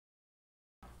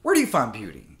Where do you find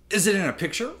beauty? Is it in a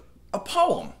picture, a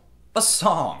poem, a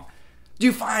song? Do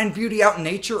you find beauty out in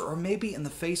nature or maybe in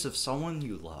the face of someone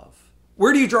you love?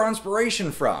 Where do you draw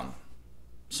inspiration from?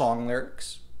 Song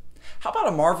lyrics? How about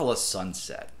a marvelous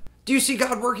sunset? Do you see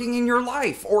God working in your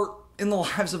life or in the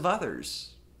lives of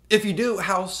others? If you do,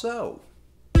 how so?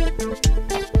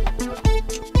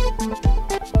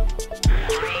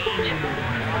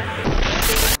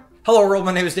 Hello world,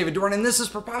 my name is David Dorn and this is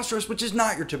Preposterous, which is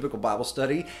not your typical Bible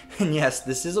study. And yes,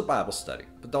 this is a Bible study,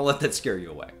 but don't let that scare you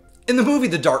away. In the movie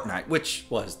The Dark Knight, which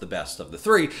was the best of the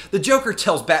three, the Joker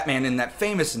tells Batman in that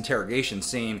famous interrogation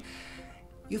scene,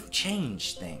 "You've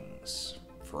changed things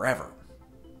forever."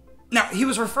 Now, he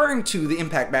was referring to the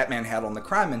impact Batman had on the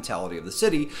crime mentality of the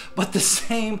city, but the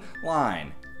same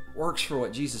line works for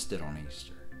what Jesus did on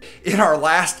Easter. In our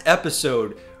last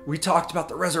episode, we talked about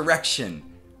the resurrection,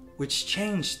 which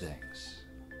changed things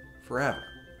forever.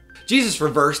 Jesus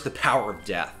reversed the power of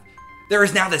death. There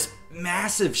is now this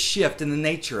massive shift in the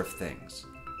nature of things.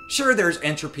 Sure, there's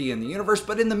entropy in the universe,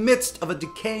 but in the midst of a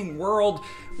decaying world,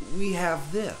 we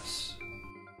have this.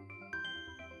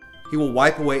 He will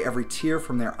wipe away every tear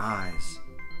from their eyes.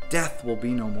 Death will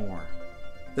be no more.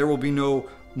 There will be no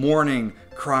mourning,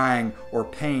 crying, or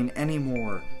pain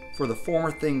anymore, for the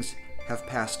former things have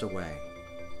passed away.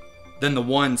 Then the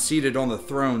one seated on the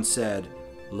throne said,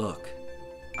 "Look,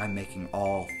 I'm making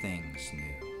all things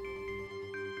new."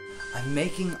 I'm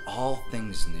making all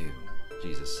things new,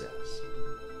 Jesus says.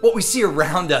 What we see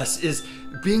around us is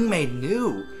being made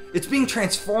new. It's being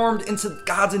transformed into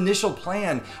God's initial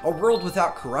plan, a world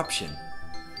without corruption.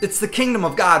 It's the kingdom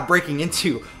of God breaking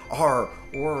into our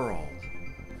world.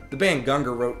 The band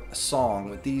Gungor wrote a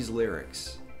song with these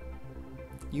lyrics.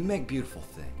 "You make beautiful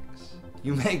things.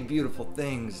 You make beautiful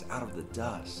things out of the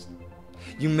dust.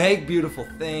 You make beautiful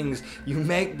things. You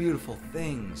make beautiful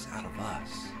things out of us."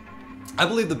 I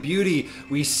believe the beauty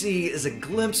we see is a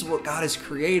glimpse of what God is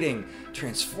creating,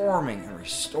 transforming, and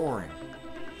restoring.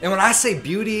 And when I say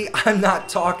beauty, I'm not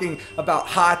talking about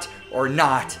hot or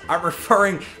not. I'm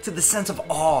referring to the sense of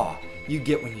awe you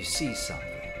get when you see something.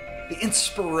 The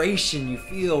inspiration you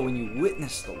feel when you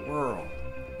witness the world.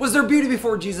 Was there beauty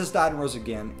before Jesus died and rose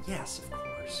again? Yes, of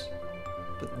course.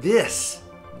 But this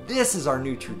is our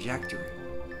new trajectory.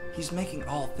 He's making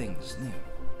all things new.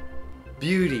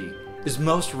 Beauty is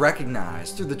most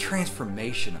recognized through the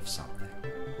transformation of something.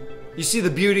 You see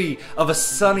the beauty of a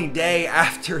sunny day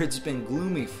after it's been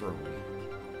gloomy for a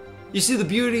week. You see the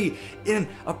beauty in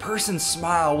a person's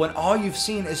smile when all you've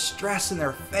seen is stress in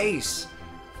their face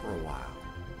for a while.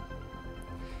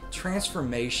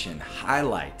 Transformation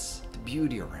highlights the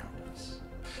beauty around us.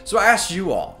 So I ask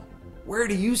you all, where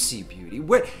do you see beauty?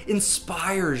 What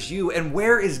inspires you? And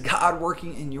where is God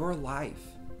working in your life?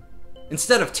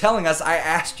 Instead of telling us, I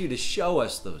asked you to show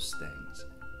us those things.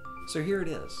 So here it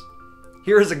is.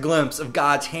 Here is a glimpse of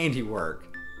God's handiwork.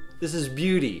 This is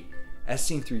beauty as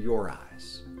seen through your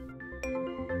eyes.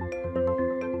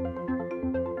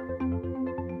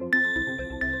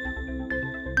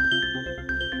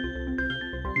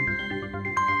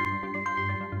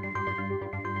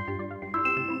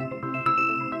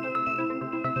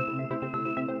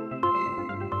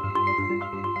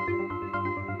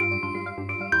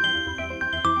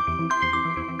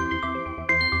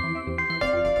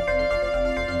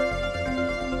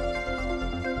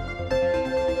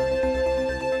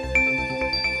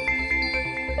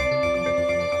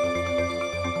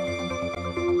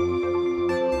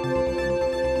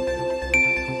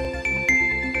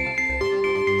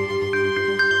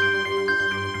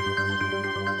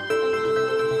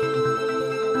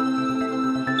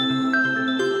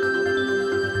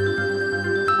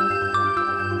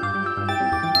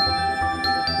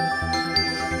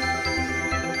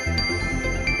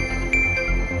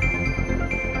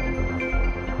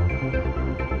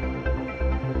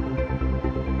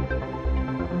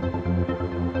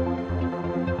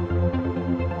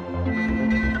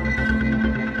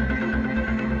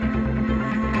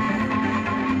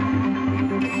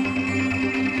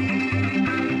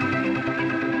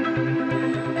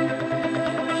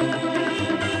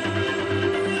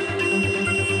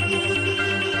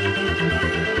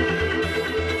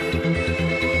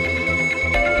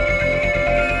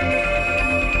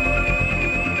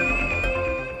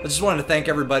 I just wanted to thank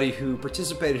everybody who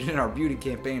participated in our beauty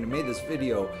campaign and made this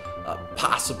video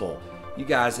possible. You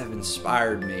guys have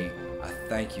inspired me. I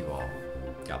thank you all.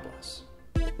 God bless.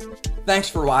 Thanks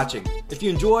for watching. If you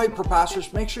enjoyed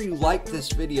Preposterous, make sure you like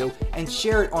this video and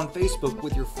share it on Facebook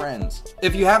with your friends.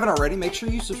 If you haven't already, make sure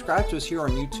you subscribe to us here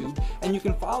on YouTube, and you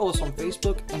can follow us on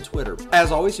Facebook and Twitter.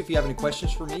 As always, if you have any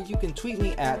questions for me, you can tweet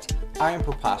me at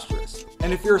 @IamPreposterous.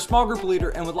 And if you're a small group leader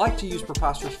and would like to use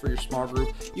Preposterous for your small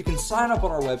group, you can sign up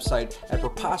on our website at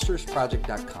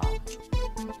preposterousproject.com.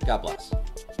 God bless.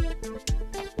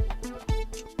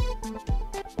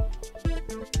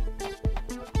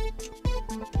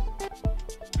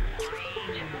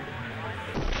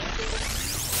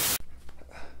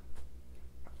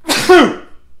 Phew!